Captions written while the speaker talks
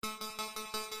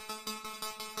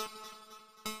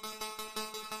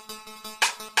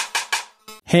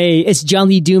Hey, it's John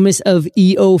Lee Dumas of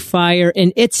EO Fire,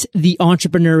 and it's The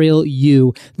Entrepreneurial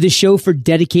You, the show for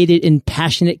dedicated and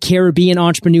passionate Caribbean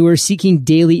entrepreneurs seeking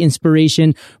daily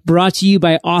inspiration, brought to you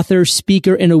by author,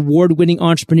 speaker, and award-winning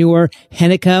entrepreneur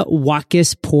Heneka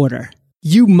Watkis-Porter.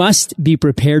 You must be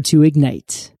prepared to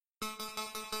ignite.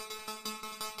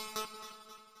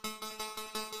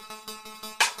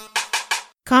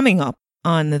 Coming up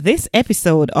on this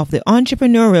episode of The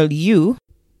Entrepreneurial You.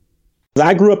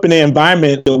 I grew up in an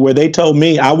environment where they told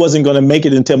me I wasn't going to make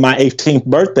it until my 18th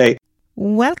birthday.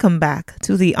 Welcome back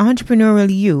to The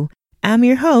Entrepreneurial You. I'm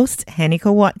your host,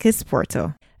 Heneka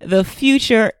Watkis-Porter. The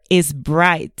future is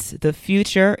bright. The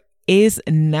future is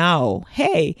now.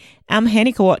 Hey, I'm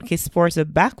Heneka Watkis-Porter,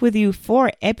 back with you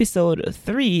for episode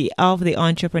 3 of the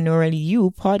Entrepreneurial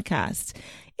You podcast.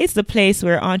 It's the place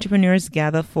where entrepreneurs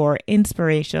gather for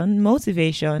inspiration,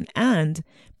 motivation, and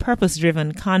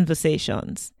purpose-driven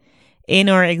conversations. In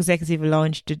our executive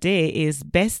lounge today is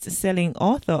best-selling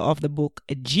author of the book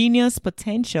Genius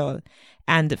Potential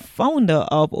and founder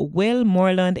of Will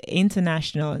Mooreland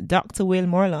International, Dr. Will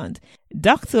Mooreland.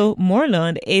 Dr.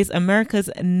 Mooreland is America's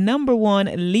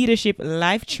 #1 leadership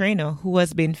life trainer who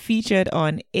has been featured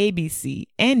on ABC,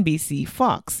 NBC,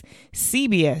 Fox,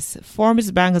 CBS,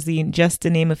 Forbes magazine, just to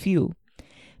name a few.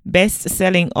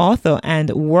 Best-selling author and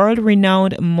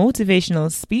world-renowned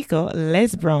motivational speaker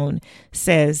Les Brown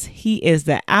says he is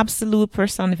the absolute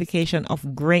personification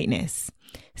of greatness.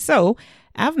 So,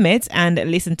 I've met and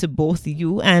listened to both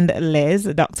you and Les,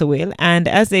 Dr. Will, and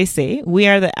as they say, we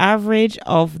are the average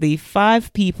of the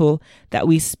 5 people that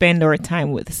we spend our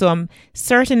time with. So I'm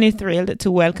certainly thrilled to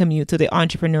welcome you to the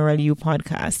Entrepreneurial You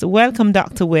podcast. Welcome,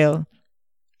 Dr. Will.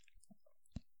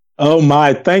 Oh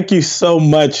my, thank you so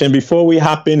much. And before we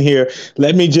hop in here,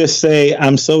 let me just say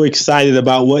I'm so excited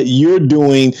about what you're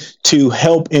doing to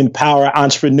help empower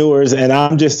entrepreneurs. And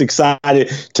I'm just excited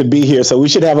to be here. So we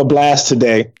should have a blast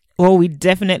today. Oh, we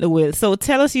definitely will. So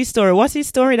tell us your story. What's your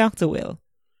story, Dr. Will?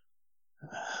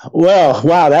 Well,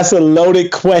 wow, that's a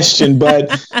loaded question, but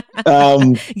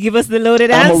give us the loaded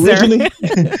answer.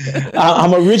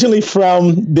 I'm originally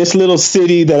from this little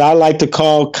city that I like to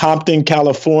call Compton,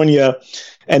 California.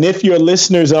 And if your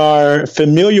listeners are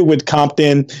familiar with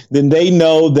Compton, then they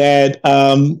know that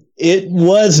it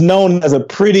was known as a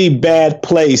pretty bad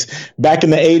place. Back in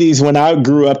the 80s, when I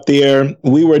grew up there,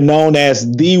 we were known as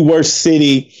the worst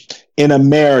city in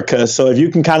America. So if you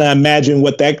can kind of imagine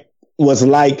what that was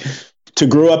like to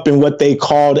grow up in what they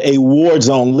called a war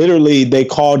zone. Literally, they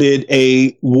called it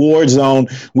a war zone.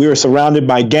 We were surrounded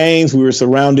by gangs. We were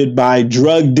surrounded by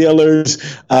drug dealers,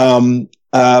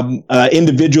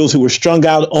 individuals who were strung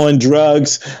out on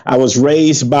drugs. I was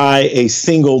raised by a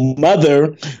single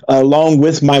mother along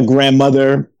with my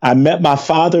grandmother. I met my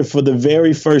father for the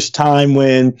very first time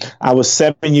when I was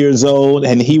 7 years old,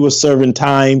 and he was serving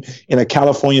time in a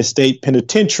California state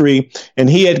penitentiary. And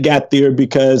he had got there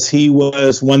because he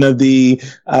was one of the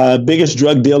biggest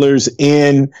drug dealers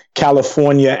in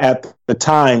California at the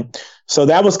time. So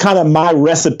that was kind of my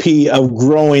recipe of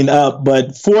growing up.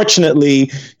 But fortunately,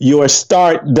 your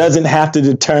start doesn't have to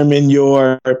determine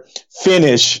your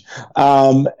finish.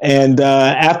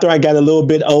 After I got a little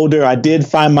bit older, I did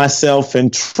find myself in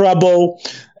trouble.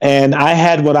 And I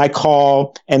had what I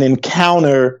call an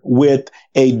encounter with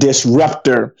a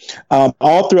disruptor.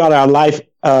 All throughout our life,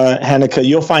 Heneka,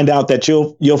 you'll find out that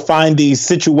you'll find these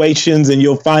situations and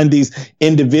you'll find these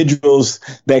individuals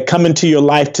that come into your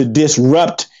life to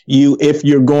disrupt you if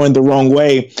you're going the wrong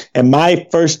way. And my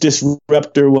first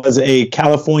disruptor was a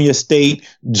California state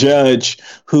judge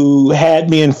who had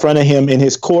me in front of him in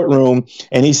his courtroom.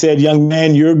 And he said, "Young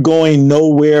man, you're going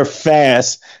nowhere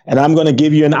fast, and I'm going to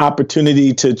give you an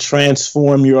opportunity to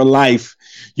transform your life.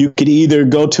 You could either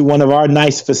go to one of our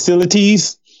nice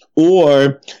facilities,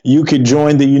 or you could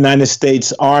join the United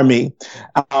States Army."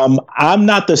 I'm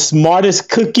not the smartest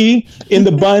cookie in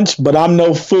the bunch, but I'm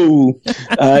no fool.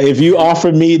 If you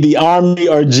offer me the Army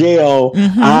or jail,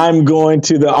 I'm going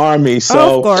to the Army.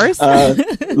 So, of course.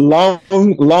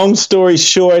 long story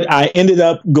short, I ended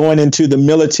up going into the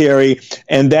military,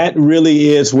 and that really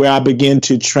is where I began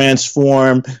to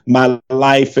transform my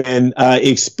life and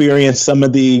experience some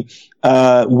of the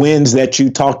wins that you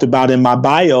talked about in my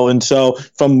bio. And so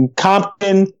from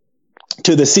Compton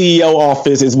to the CEO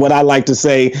office is what I like to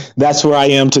say. That's where I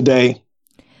am today.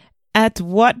 At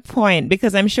what point,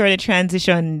 because I'm sure the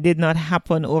transition did not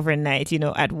happen overnight,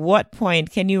 at what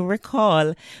point can you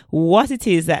recall what it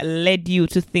is that led you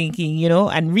to thinking,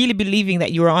 and really believing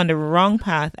that you were on the wrong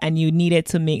path and you needed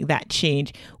to make that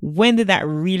change? When did that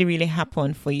really, really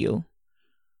happen for you?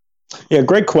 Yeah,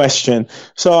 great question.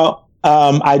 So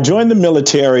I joined the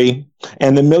military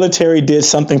And the military did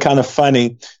something kind of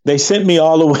funny. They sent me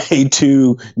all the way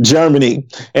to Germany.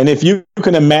 And if you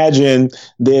can imagine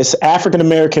this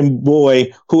African-American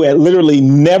boy who had literally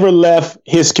never left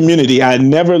his community. I had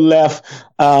never left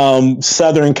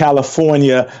Southern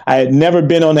California. I had never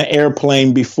been on an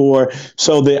airplane before.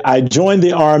 So I joined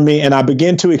the Army and I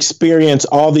began to experience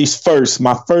all these firsts.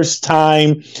 My first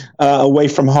time away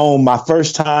from home, my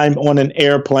first time on an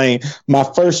airplane, my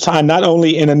first time not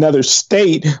only in another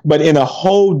state, but in a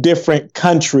whole different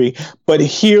country. But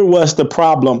here was the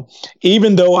problem.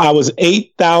 Even though I was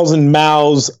 8,000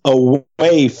 miles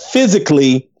away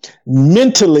physically,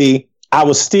 mentally, I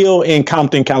was still in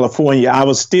Compton, California. I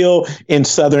was still in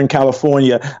Southern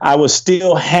California. I was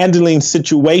still handling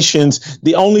situations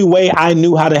the only way I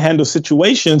knew how to handle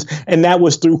situations, and that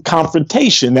was through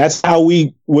confrontation. That's how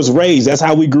we was raised. That's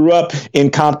how we grew up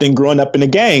in Compton, growing up in a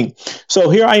gang. So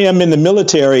here I am in the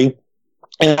military.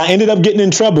 And I ended up getting in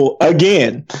trouble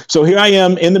again. So here I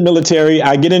am in the military.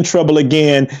 I get in trouble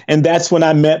again. And that's when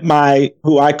I met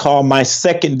who I call my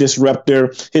second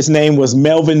disruptor. His name was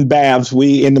Melvin Babbs.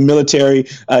 In the military,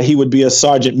 he would be a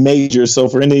sergeant major. So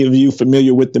for any of you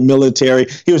familiar with the military,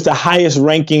 he was the highest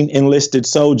ranking enlisted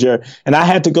soldier. And I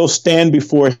had to go stand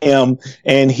before him.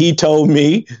 And he told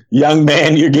me, young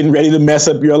man, you're getting ready to mess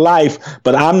up your life,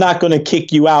 but I'm not going to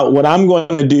kick you out. What I'm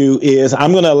going to do is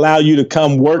I'm going to allow you to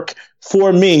come work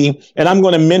for me, and I'm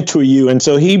going to mentor you. And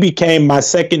so he became my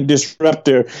second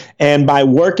disruptor. And by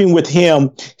working with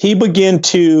him, he began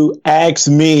to ask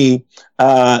me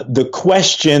the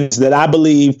questions that I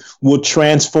believe will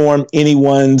transform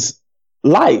anyone's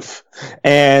life.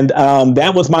 And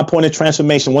that was my point of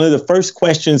transformation. One of the first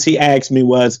questions he asked me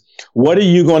was, what are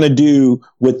you going to do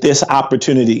with this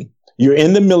opportunity? You're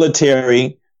in the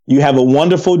military. You have a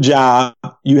wonderful job.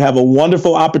 You have a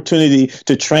wonderful opportunity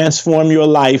to transform your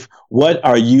life. What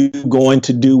are you going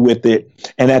to do with it?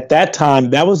 And at that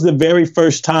time, that was the very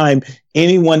first time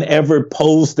anyone ever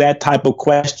posed that type of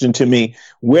question to me.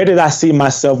 Where did I see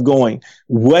myself going?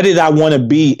 What did I want to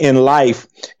be in life?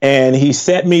 And he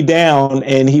set me down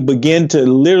and he began to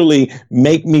literally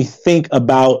make me think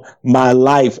about my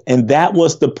life. And that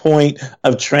was the point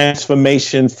of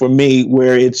transformation for me,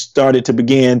 where it started to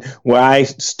begin, where I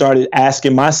started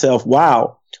asking myself,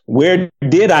 wow, where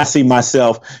did I see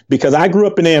myself? Because I grew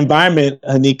up in an environment,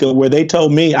 Heneka, where they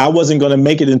told me I wasn't going to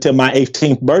make it until my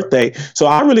 18th birthday. So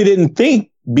I really didn't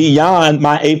think beyond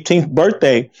my 18th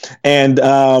birthday. And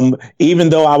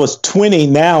even though I was 20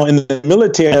 now in the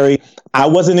military, I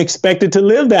wasn't expected to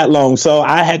live that long. So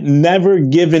I had never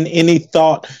given any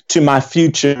thought to my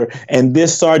future. And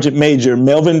this Sergeant Major,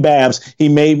 Melvin Babbs, he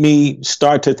made me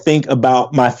start to think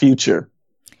about my future.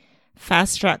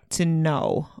 Fast track to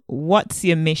now. What's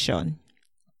your mission?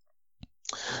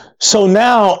 So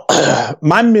now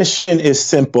my mission is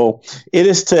simple. It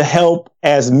is to help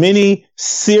as many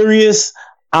serious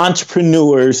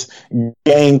entrepreneurs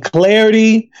gain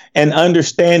clarity and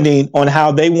understanding on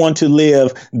how they want to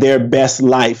live their best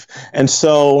life. And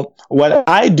so what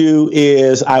I do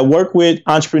is I work with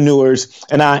entrepreneurs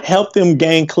and I help them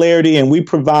gain clarity, and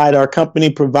our company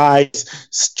provides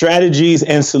strategies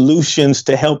and solutions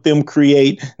to help them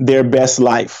create their best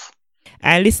life.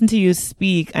 I listened to you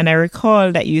speak, and I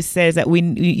recall that you said that we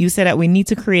need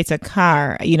to create a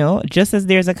car, just as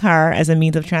there's a car as a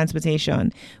means of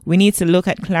transportation. We need to look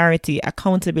at clarity,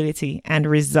 accountability, and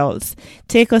results.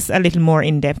 Take us a little more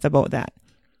in depth about that.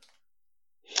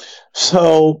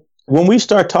 So when we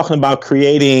start talking about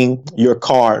creating your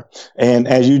car, and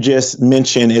as you just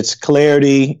mentioned, it's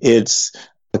clarity, it's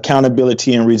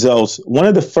accountability and results. One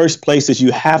of the first places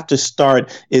you have to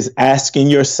start is asking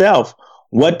yourself,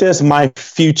 what does my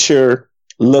future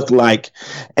look like?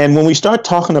 And when we start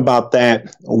talking about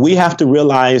that, we have to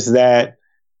realize that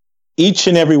each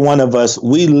and every one of us,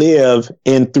 we live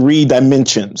in 3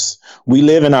 dimensions. We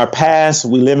live in our past,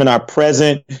 we live in our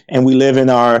present, and we live in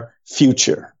our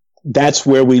future. That's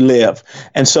where we live.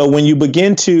 And so when you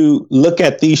begin to look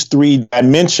at these 3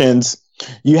 dimensions,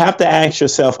 you have to ask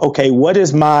yourself, okay, what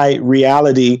is my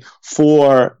reality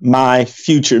for my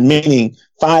future? Meaning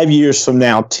 5 years from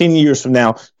now, 10 years from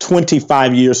now,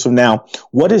 25 years from now,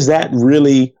 what does that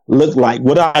really look like?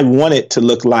 What do I want it to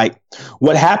look like?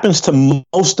 What happens to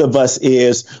most of us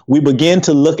is we begin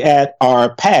to look at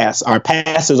our past. Our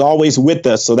past is always with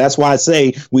us. So that's why I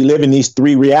say we live in these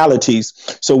 3 realities.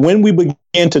 So when we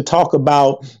begin to talk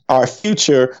about our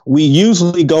future, we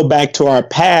usually go back to our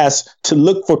past to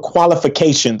look for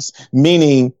qualifications,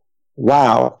 meaning,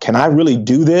 wow, can I really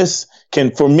do this?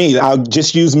 For me, I'll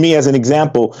just use me as an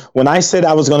example. When I said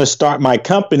I was going to start my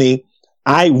company,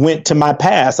 I went to my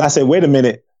past. I said, wait a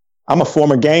minute, I'm a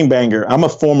former gangbanger. I'm a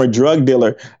former drug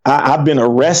dealer. I've been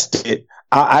arrested.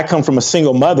 I come from a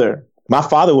single mother. My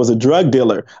father was a drug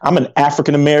dealer. I'm an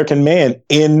African-American man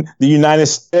in the United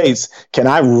States. Can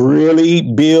I really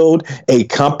build a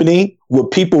company? Will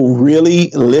people really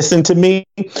listen to me?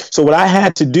 So what I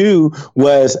had to do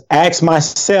was ask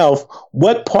myself,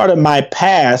 what part of my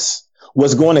past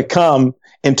was going to come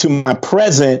into my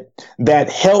present that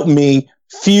helped me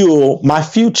fuel my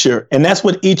future? And that's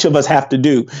what each of us have to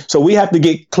do. So we have to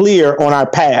get clear on our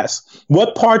past.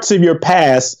 What parts of your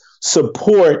past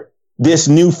support this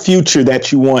new future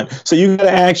that you want? So you got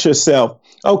to ask yourself,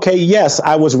 okay, yes,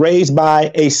 I was raised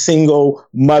by a single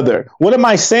mother. What am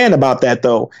I saying about that,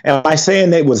 though? Am I saying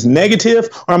that it was negative,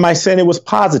 or am I saying it was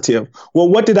positive? Well,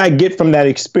 what did I get from that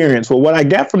experience? Well, what I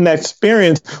got from that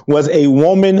experience was a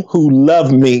woman who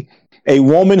loved me, a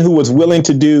woman who was willing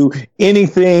to do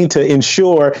anything to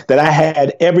ensure that I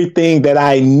had everything that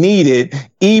I needed,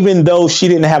 even though she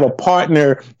didn't have a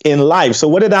partner in life. So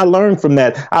what did I learn from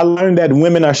that? I learned that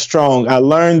women are strong. I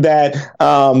learned that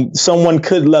someone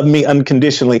could love me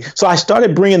unconditionally. So I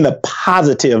started bringing the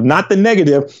positive, not the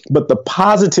negative, but the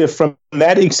positive from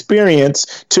that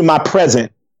experience to my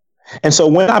present. And so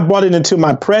when I brought it into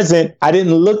my present, I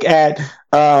didn't look at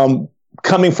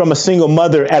coming from a single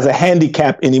mother as a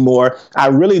handicap anymore. I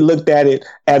really looked at it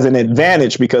as an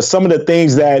advantage, because some of the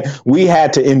things that we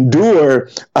had to endure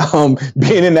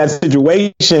being in that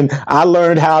situation, I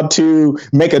learned how to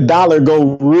make a dollar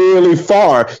go really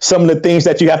far. Some of the things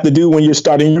that you have to do when you're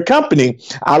starting your company,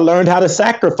 I learned how to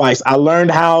sacrifice. I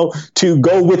learned how to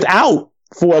go without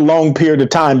for a long period of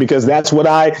time, because that's what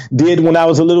I did when I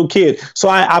was a little kid. So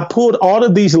I pulled all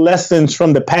of these lessons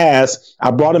from the past,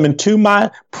 I brought them into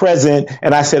my present,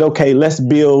 and I said, okay, let's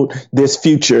build this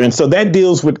future. And so that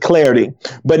deals with clarity.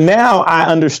 But now I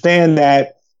understand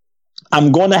that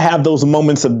I'm going to have those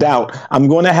moments of doubt. I'm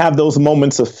going to have those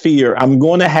moments of fear. I'm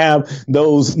going to have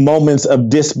those moments of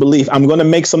disbelief. I'm going to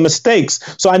make some mistakes.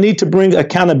 So I need to bring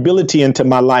accountability into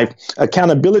my life.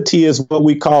 Accountability is what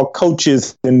we call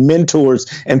coaches and mentors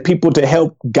and people to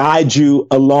help guide you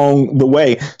along the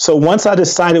way. So once I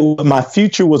decided what my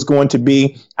future was going to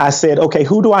be, I said, okay,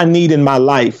 who do I need in my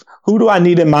life? Who do I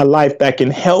need in my life that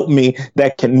can help me,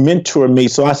 that can mentor me?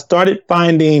 So I started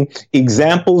finding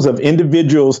examples of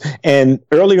individuals. And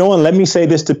early on, let me say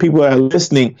this to people that are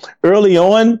listening. Early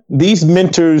on, these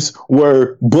mentors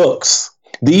were books.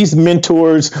 These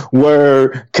mentors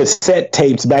were cassette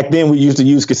tapes. Back then, we used to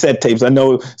use cassette tapes. I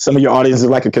know some of your audience is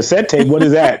like, a cassette tape. What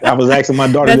is that? I was asking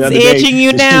my daughter the other day. That's aging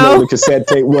you now. She know what a cassette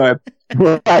tape was.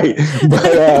 Right.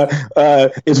 But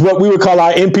it's what we would call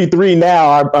our MP3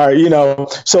 now,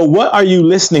 So what are you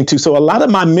listening to? So a lot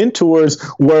of my mentors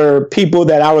were people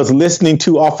that I was listening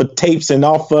to off of tapes and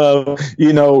off of,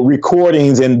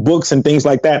 recordings and books and things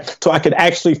like that. So I could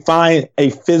actually find a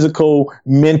physical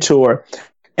mentor.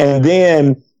 And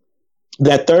then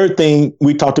that third thing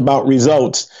we talked about,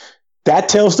 results, that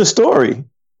tells the story.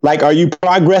 Like, are you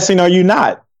progressing? Are you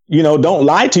not? Don't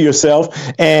lie to yourself.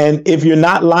 And if you're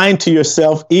not lying to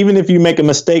yourself, even if you make a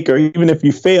mistake or even if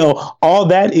you fail, all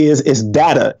that is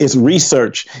data, it's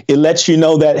research. It lets you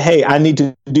know that, hey, I need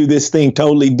to do this thing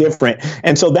totally different.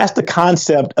 And so that's the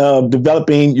concept of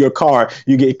developing your car.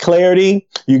 You get clarity,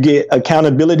 you get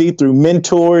accountability through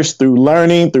mentors, through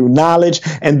learning, through knowledge,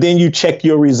 and then you check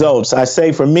your results. I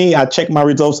say for me, I check my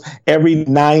results every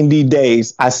 90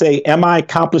 days. I say, am I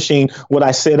accomplishing what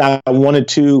I said I wanted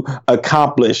to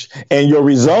accomplish? And your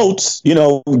results,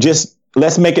 just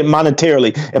let's make it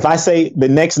monetarily. If I say the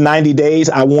next 90 days,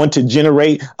 I want to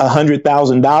generate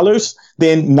 $100,000,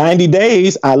 then 90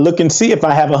 days, I look and see if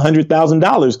I have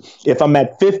 $100,000. If I'm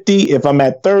at 50, if I'm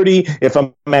at 30, if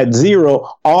I'm at 0,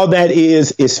 all that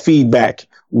is feedback.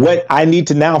 What I need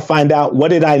to now find out, what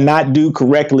did I not do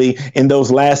correctly in those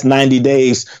last 90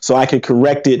 days so I can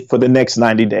correct it for the next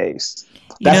 90 days.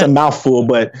 That's a mouthful,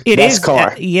 but that's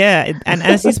car. Yeah. And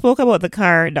as you spoke about the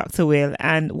car, Dr. Will,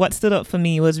 and what stood up for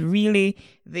me was really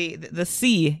the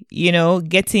C,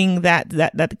 getting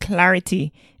that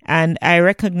clarity. And I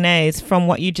recognize from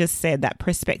what you just said, that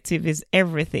perspective is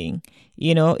everything.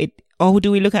 How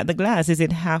do we look at the glass? Is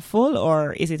it half full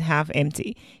or is it half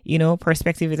empty?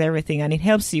 Perspective is everything, and it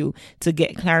helps you to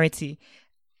get clarity.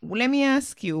 Let me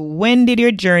ask you, when did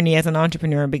your journey as an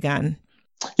entrepreneur begin?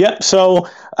 Yep. So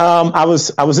I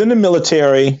was in the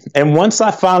military, and once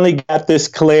I finally got this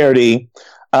clarity,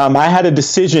 I had a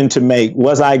decision to make.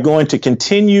 Was I going to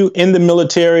continue in the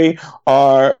military,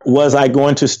 or was I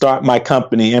going to start my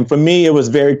company? And for me, it was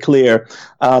very clear.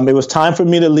 It was time for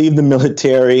me to leave the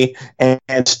military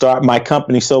and start my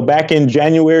company. So back in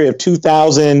January of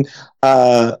 2000,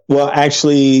 Well,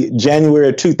 actually, January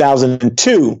of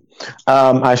 2002.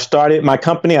 I started my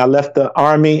company. I left the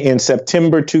Army in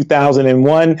September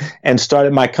 2001 and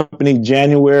started my company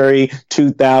January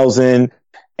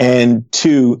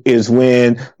 2002 is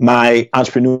when my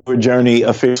entrepreneur journey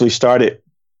officially started.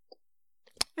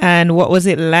 And what was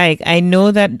it like? I know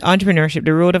that entrepreneurship,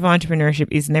 the road of entrepreneurship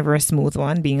is never a smooth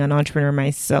one, being an entrepreneur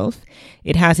myself.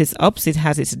 It has its ups, it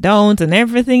has its downs, and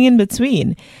everything in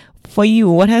between. For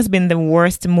you, what has been the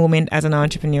worst moment as an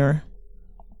entrepreneur?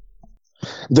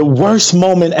 The worst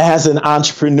moment as an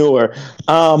entrepreneur.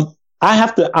 I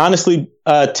have to honestly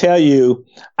tell you,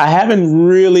 I haven't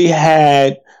really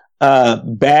had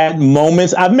bad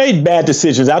moments. I've made bad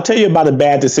decisions. I'll tell you about a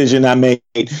bad decision I made.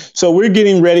 So we're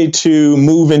getting ready to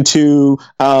move into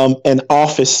an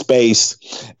office space.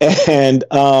 And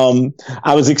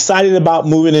I was excited about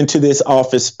moving into this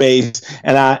office space.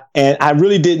 And I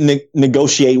really didn't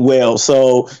negotiate well.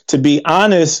 So to be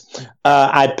honest,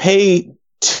 I paid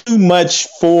too much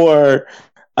for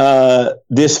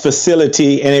this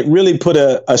facility, and it really put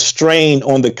a strain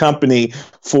on the company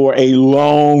for a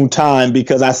long time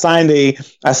because I signed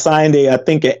I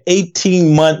think an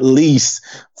 18-month lease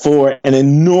for an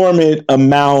enormous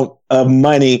amount of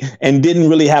money and didn't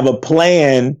really have a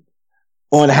plan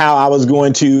on how I was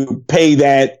going to pay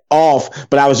that off.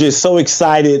 But I was just so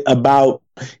excited about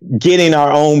getting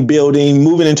our own building,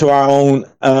 moving into our own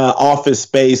office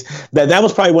space, that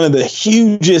was probably one of the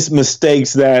hugest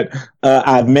mistakes that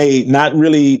I've made, not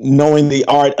really knowing the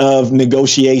art of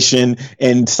negotiation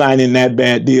and signing that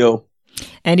bad deal.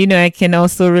 And, I can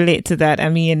also relate to that. I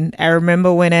mean, I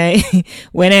remember when I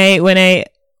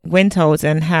went out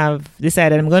and have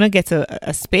decided I'm going to get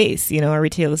a space, a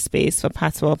retail space for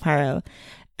Patswell Apparel.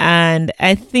 And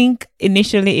I think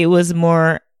initially it was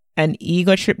more an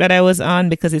ego trip that I was on,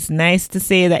 because it's nice to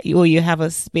say that you have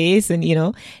a space, and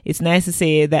it's nice to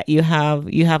say that you have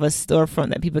a storefront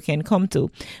that people can come to,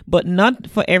 but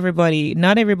not for everybody.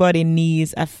 Not everybody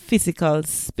needs a physical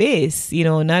space.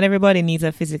 Not everybody needs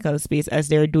a physical space as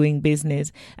they're doing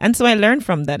business. And so I learned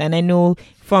from that, and I know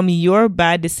from your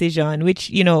bad decision, which,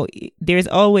 there's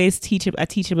always a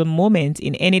teachable moment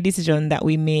in any decision that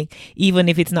we make, even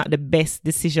if it's not the best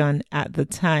decision at the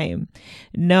time.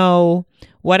 Now,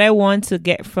 what I want to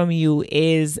get from you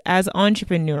is, as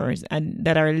entrepreneurs and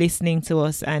that are listening to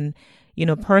us, and,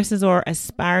 persons who are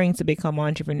aspiring to become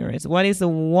entrepreneurs, what is the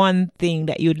one thing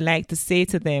that you'd like to say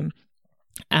to them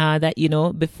that,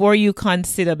 before you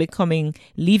consider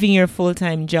leaving your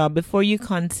full-time job, before you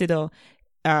consider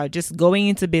just going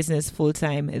into business full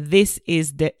time, this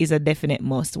is a definite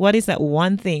must? What is that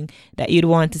one thing that you'd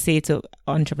want to say to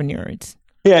entrepreneurs?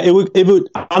 Yeah, it would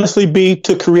honestly be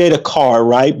to create a car,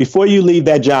 right? Before you leave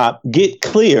that job, get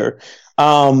clear.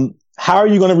 How are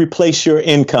you going to replace your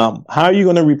income? How are you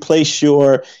going to replace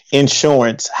your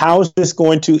insurance? How is this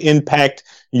going to impact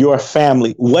your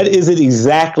family? What is it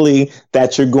exactly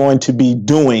that you're going to be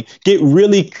doing? Get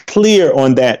really clear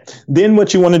on that. Then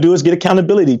what you want to do is get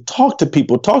accountability. Talk to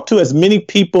people. Talk to as many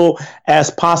people as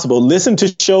possible. Listen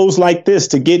to shows like this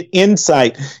to get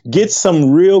insight. Get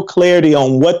some real clarity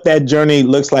on what that journey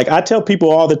looks like. I tell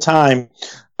people all the time,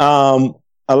 a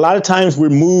lot of times we're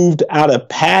moved out of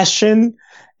passion.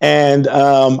 And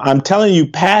I'm telling you,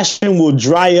 passion will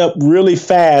dry up really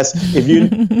fast if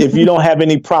you don't have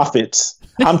any profits.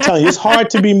 I'm telling you, it's hard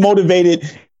to be motivated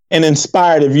and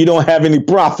inspired if you don't have any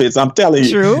profits. I'm telling you.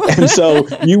 True. And so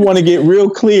you want to get real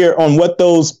clear on what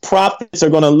those profits are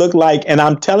going to look like. And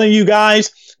I'm telling you guys,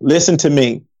 listen to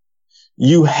me.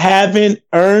 You haven't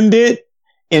earned it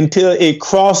until it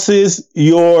crosses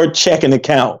your checking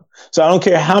account. So I don't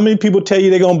care how many people tell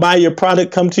you they're going to buy your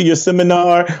product, come to your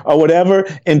seminar or whatever,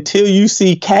 until you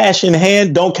see cash in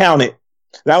hand, don't count it.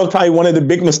 That was probably one of the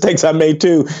big mistakes I made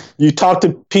too. You talk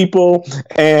to people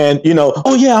and,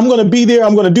 oh yeah, I'm going to be there.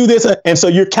 I'm going to do this. And so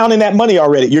you're counting that money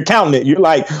already. You're counting it. You're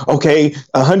like, okay,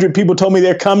 100 people told me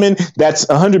they're coming. That's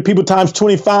 100 people times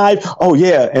 25. Oh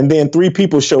yeah. And then 3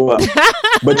 people show up,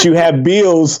 but you have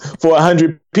bills for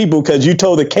 100 people because you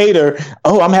told the caterer,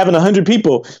 oh, I'm having 100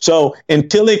 people. So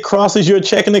until it crosses your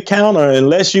checking account, or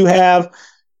unless you have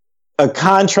a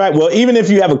contract, well, even if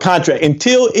you have a contract,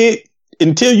 until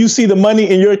you see the money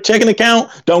in your checking account,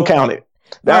 don't count it.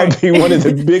 That would be one of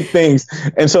the big things.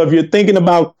 And so if you're thinking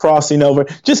about crossing over,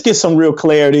 just get some real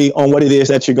clarity on what it is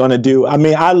that you're going to do. I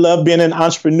mean, I love being an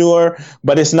entrepreneur,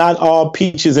 but it's not all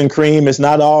peaches and cream. It's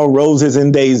not all roses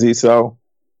and daisies. So.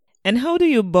 And how do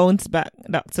you bounce back,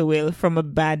 Dr. Will, from a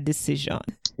bad decision?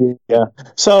 Yeah.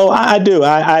 So I do.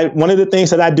 One of the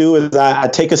things that I do is I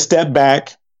take a step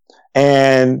back,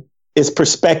 and it's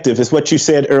perspective. It's what you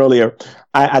said earlier.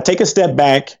 I take a step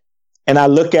back and I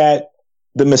look at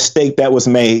the mistake that was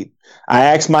made. I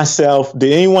asked myself,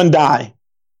 did anyone die?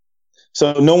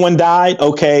 So no one died.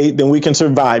 Okay, then we can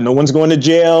survive. No one's going to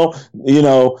jail,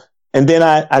 and then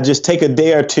I just take a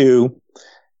day or two.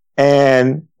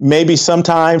 And maybe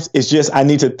sometimes it's just I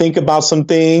need to think about some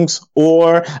things,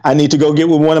 or I need to go get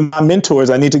with one of my mentors.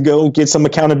 I need to go get some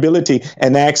accountability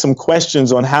and ask some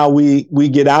questions on how we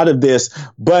get out of this.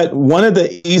 But one of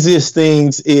the easiest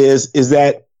things is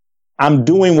that I'm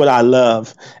doing what I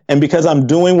love. And because I'm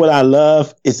doing what I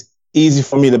love, it's easy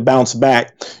for me to bounce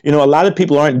back. A lot of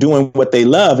people aren't doing what they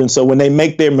love. And so when they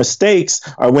make their mistakes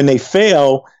or when they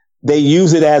fail, they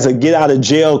use it as a get out of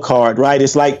jail card, right?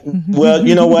 It's like, well,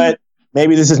 you know what?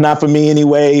 Maybe this is not for me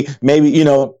anyway. Maybe,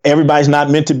 everybody's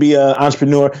not meant to be an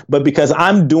entrepreneur. But because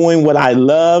I'm doing what I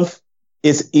love,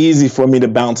 it's easy for me to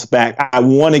bounce back. I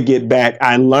want to get back.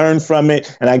 I learn from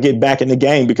it and I get back in the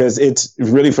game because it's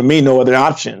really, for me, no other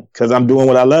option because I'm doing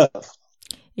what I love.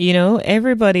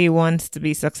 Everybody wants to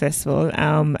be successful.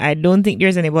 I don't think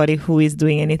there's anybody who is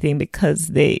doing anything because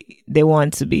they don't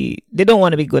want to be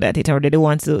good at it, or they don't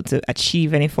want to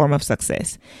achieve any form of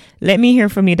success. Let me hear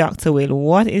from you, Dr. Will.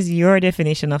 What is your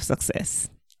definition of success?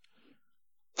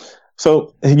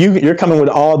 So you're coming with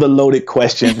all the loaded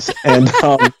questions, and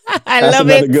that's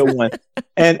another good one.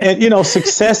 And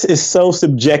success is so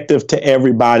subjective to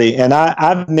everybody, and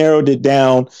I've narrowed it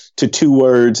down to 2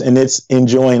 words, and it's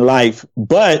enjoying life.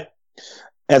 But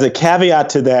as a caveat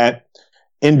to that,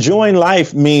 enjoying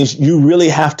life means you really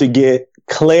have to get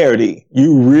clarity.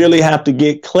 You really have to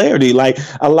get clarity. Like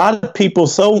a lot of people,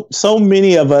 so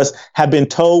many of us have been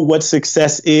told what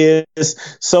success is.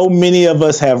 So many of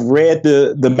us have read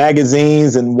the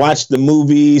magazines and watched the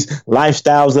movies,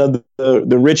 lifestyles of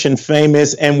the rich and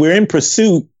famous, and we're in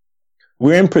pursuit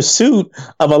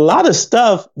of a lot of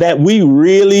stuff that we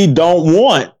really don't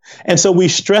want. And so we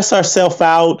stress ourselves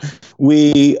out.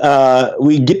 We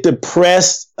get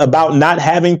depressed about not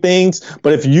having things.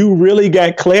 But if you really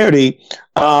got clarity,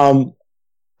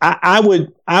 I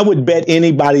would bet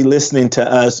anybody listening to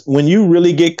us, when you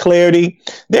really get clarity,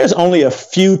 there's only a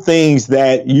few things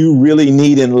that you really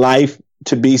need in life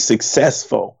to be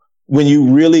successful. When you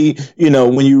really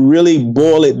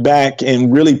boil it back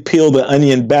and really peel the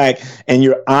onion back and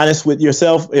you're honest with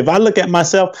yourself. If I look at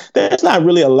myself, there's not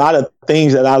really a lot of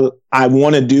things that I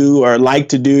want to do or like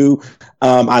to do.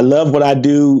 I love what I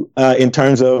do in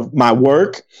terms of my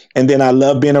work. And then I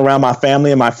love being around my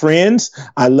family and my friends.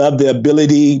 I love the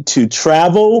ability to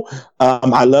travel.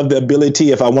 I love the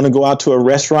ability, if I want to go out to a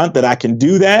restaurant, that I can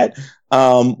do that.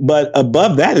 But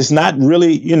above that, it's not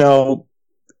really,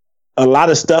 a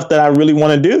lot of stuff that I really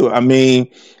want to do. I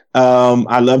mean,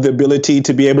 I love the ability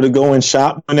to be able to go and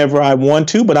shop whenever I want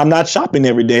to, but I'm not shopping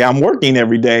every day. I'm working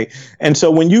every day. And so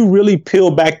when you really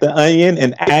peel back the onion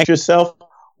and ask yourself,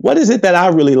 what is it that I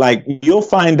really like? You'll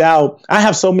find out. I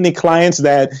have so many clients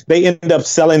that they end up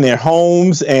selling their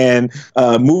homes and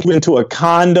moving into a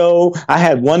condo. I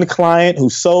had one client who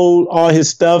sold all his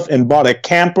stuff and bought a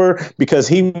camper because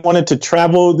he wanted to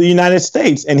travel the United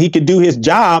States and he could do his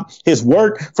job, his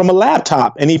work from a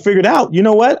laptop. And he figured out, you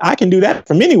know what? I can do that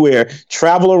from anywhere.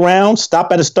 Travel around,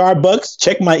 stop at a Starbucks,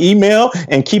 check my email,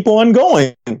 and keep on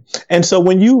going. And so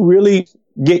when you really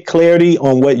get clarity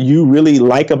on what you really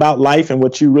like about life and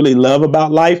what you really love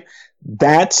about life,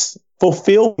 that's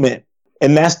fulfillment.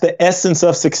 And that's the essence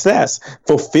of success.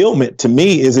 Fulfillment to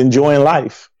me is enjoying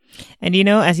life. And,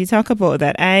 as you talk about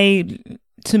that,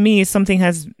 to me, something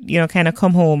has, kind of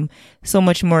come home so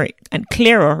much more and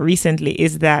clearer recently,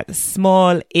 is that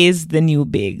small is the new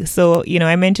big. So,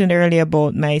 I mentioned earlier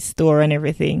about my store and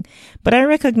everything, but I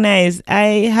recognize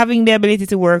having the ability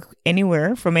to work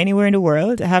anywhere, from anywhere in the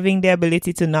world, having the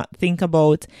ability to not think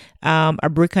about a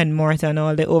brick and mortar and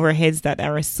all the overheads that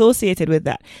are associated with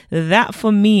that. That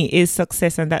for me is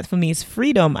success, and that for me is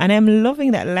freedom. And I'm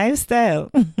loving that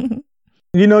lifestyle.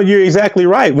 You're exactly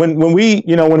right. When we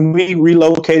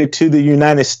relocated to the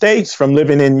United States from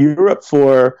living in Europe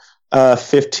for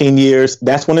 15 years,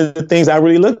 that's one of the things I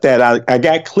really looked at. I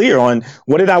got clear on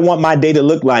what did I want my day to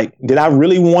look like? Did I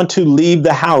really want to leave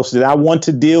the house? Did I want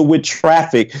to deal with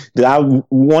traffic? Did I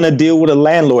want to deal with a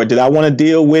landlord? Did I want to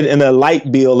deal with a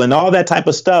light bill and all that type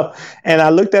of stuff? And I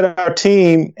looked at our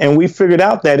team and we figured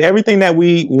out that everything that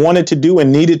we wanted to do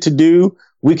and needed to do,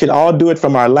 we could all do it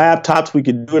from our laptops. We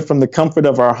could do it from the comfort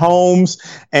of our homes.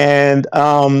 And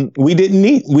we didn't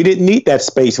need that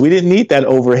space. We didn't need that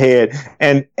overhead.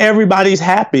 And everybody's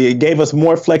happy. It gave us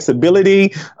more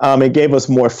flexibility. It gave us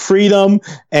more freedom.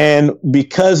 And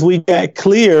because we got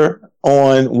clear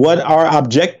on what our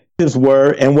objectives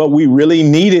were and what we really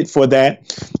needed for that,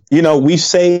 we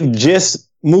saved just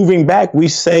moving back, we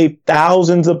saved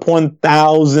thousands upon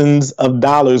thousands of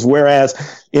dollars. Whereas,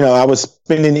 I was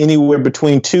spending anywhere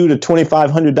between $200 to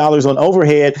 $2,500 on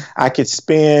overhead. I could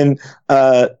spend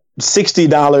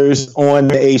 $60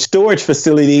 on a storage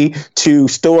facility to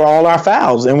store all our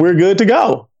files, and we're good to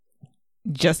go.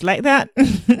 Just like that.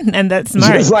 And that's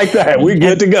smart. Just like that. We're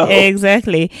good to go.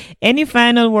 Exactly. Any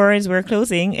final words? We're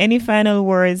closing. Any final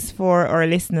words for our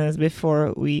listeners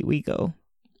before we go?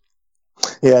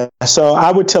 Yeah. So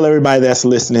I would tell everybody that's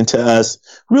listening to us,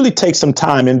 really take some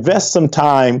time, invest some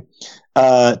time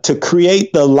to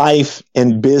create the life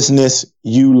and business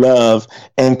you love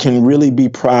and can really be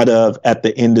proud of at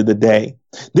the end of the day.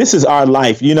 This is our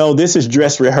life. This is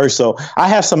dress rehearsal. I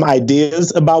have some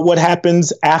ideas about what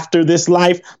happens after this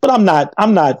life, but I'm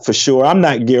not for sure. I'm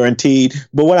not guaranteed.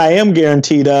 But what I am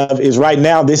guaranteed of is right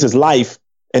now, this is life.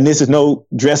 And this is no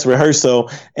dress rehearsal.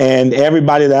 And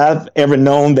everybody that I've ever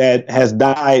known that has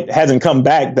died hasn't come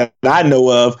back that I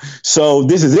know of. So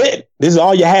this is it. This is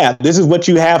all you have. This is what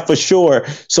you have for sure.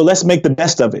 So let's make the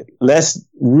best of it. Let's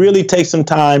really take some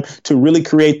time to really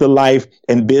create the life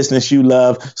and business you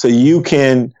love so you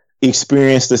can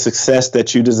experience the success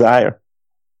that you desire.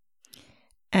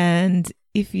 And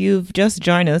if you've just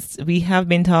joined us, we have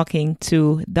been talking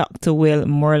to Dr. Will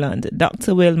Mooreland.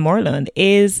 Dr. Will Mooreland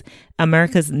is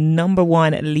America's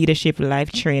 #1 leadership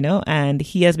life trainer, and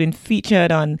he has been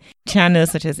featured on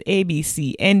channels such as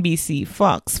ABC, NBC,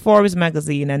 Fox, Forbes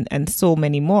magazine, and so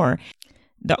many more.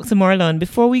 Dr. Mooreland,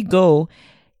 before we go,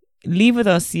 leave with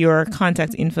us your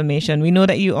contact information. We know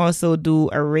that you also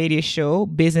do a radio show,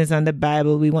 Business on the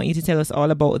Bible. We want you to tell us all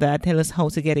about that. Tell us how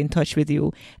to get in touch with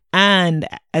you. And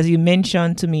as you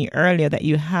mentioned to me earlier, that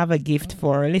you have a gift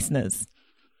for our listeners.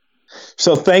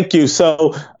 So thank you.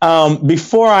 So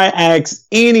before I ask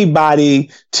anybody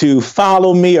to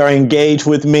follow me or engage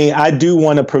with me, I do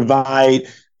want to provide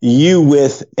you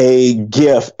with a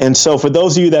gift. And so for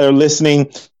those of you that are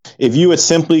listening, if you would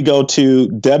simply go to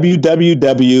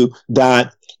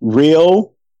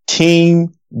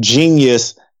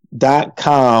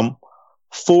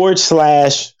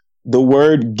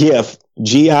www.realteamgenius.com/gift,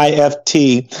 GIFT.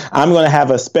 I'm going to have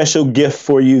a special gift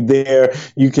for you there.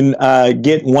 You can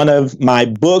get one of my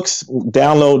books,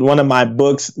 download one of my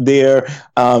books there.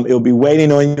 It'll be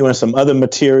waiting on you and some other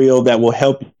material that will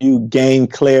help you gain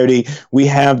clarity. We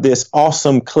have this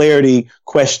awesome clarity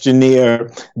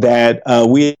questionnaire that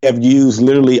we have used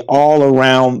literally all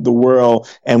around the world.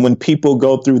 And when people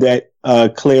go through that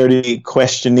clarity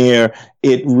questionnaire,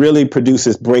 it really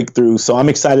produces breakthroughs. So I'm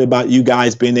excited about you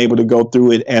guys being able to go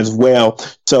through it as well.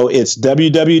 So it's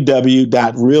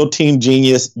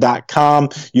www.realteamgenius.com.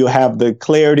 You'll have the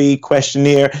clarity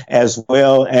questionnaire as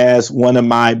well as one of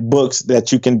my books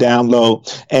that you can download.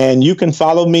 And you can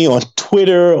follow me on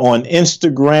Twitter, on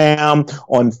Instagram,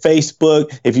 on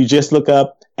Facebook. If you just look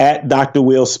up at Dr.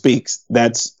 Will Speaks.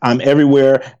 I'm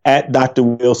everywhere at Dr.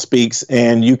 Will Speaks,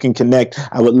 and you can connect.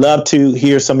 I would love to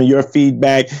hear some of your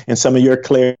feedback and some of your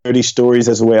clarity stories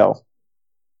as well.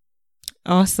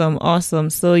 Awesome.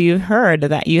 So you heard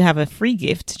that you have a free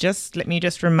gift. Let me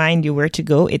remind you where to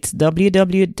go. It's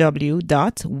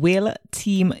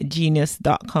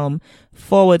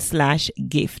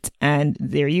www.willteamgenius.com/gift. And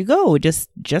there you go.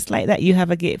 Just like that, you have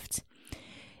a gift.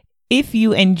 If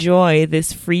you enjoy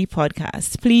this free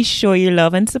podcast, please show your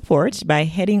love and support by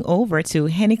heading over to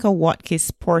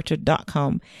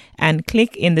henekawatkis-porter.com and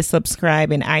click in the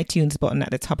subscribe in iTunes button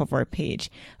at the top of our page.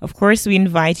 Of course, we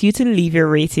invite you to leave your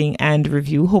rating and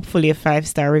review, hopefully a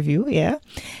 5-star review,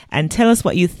 and tell us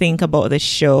what you think about the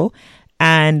show.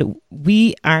 And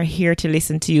we are here to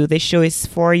listen to you. The show is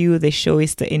for you. The show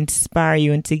is to inspire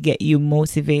you and to get you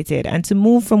motivated and to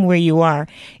move from where you are.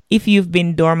 If you've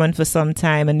been dormant for some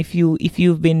time, and if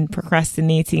you've been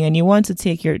procrastinating and you want to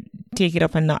take it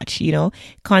up a notch,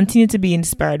 continue to be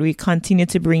inspired. We continue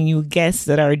to bring you guests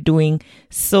that are doing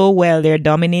so well. They're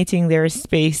dominating their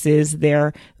spaces.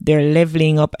 They're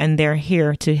leveling up, and they're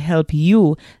here to help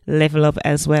you level up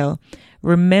as well.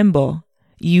 Remember,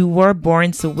 you were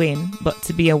born to win, but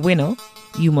to be a winner,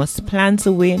 you must plan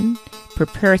to win,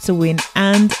 prepare to win,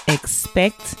 and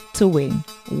expect to win.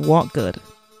 Walk good.